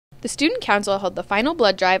The Student Council held the final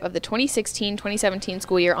blood drive of the 2016-2017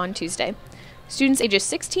 school year on Tuesday. Students ages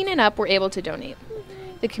 16 and up were able to donate.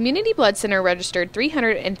 The Community Blood Center registered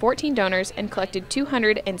 314 donors and collected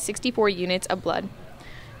 264 units of blood.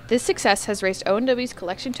 This success has raised ONW's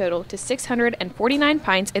collection total to 649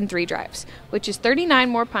 pints in 3 drives, which is 39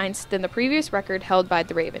 more pints than the previous record held by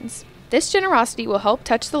the Ravens. This generosity will help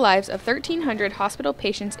touch the lives of 1,300 hospital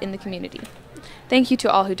patients in the community. Thank you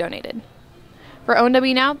to all who donated. For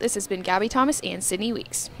ONW Now, this has been Gabby Thomas and Sydney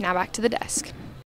Weeks. Now back to the desk.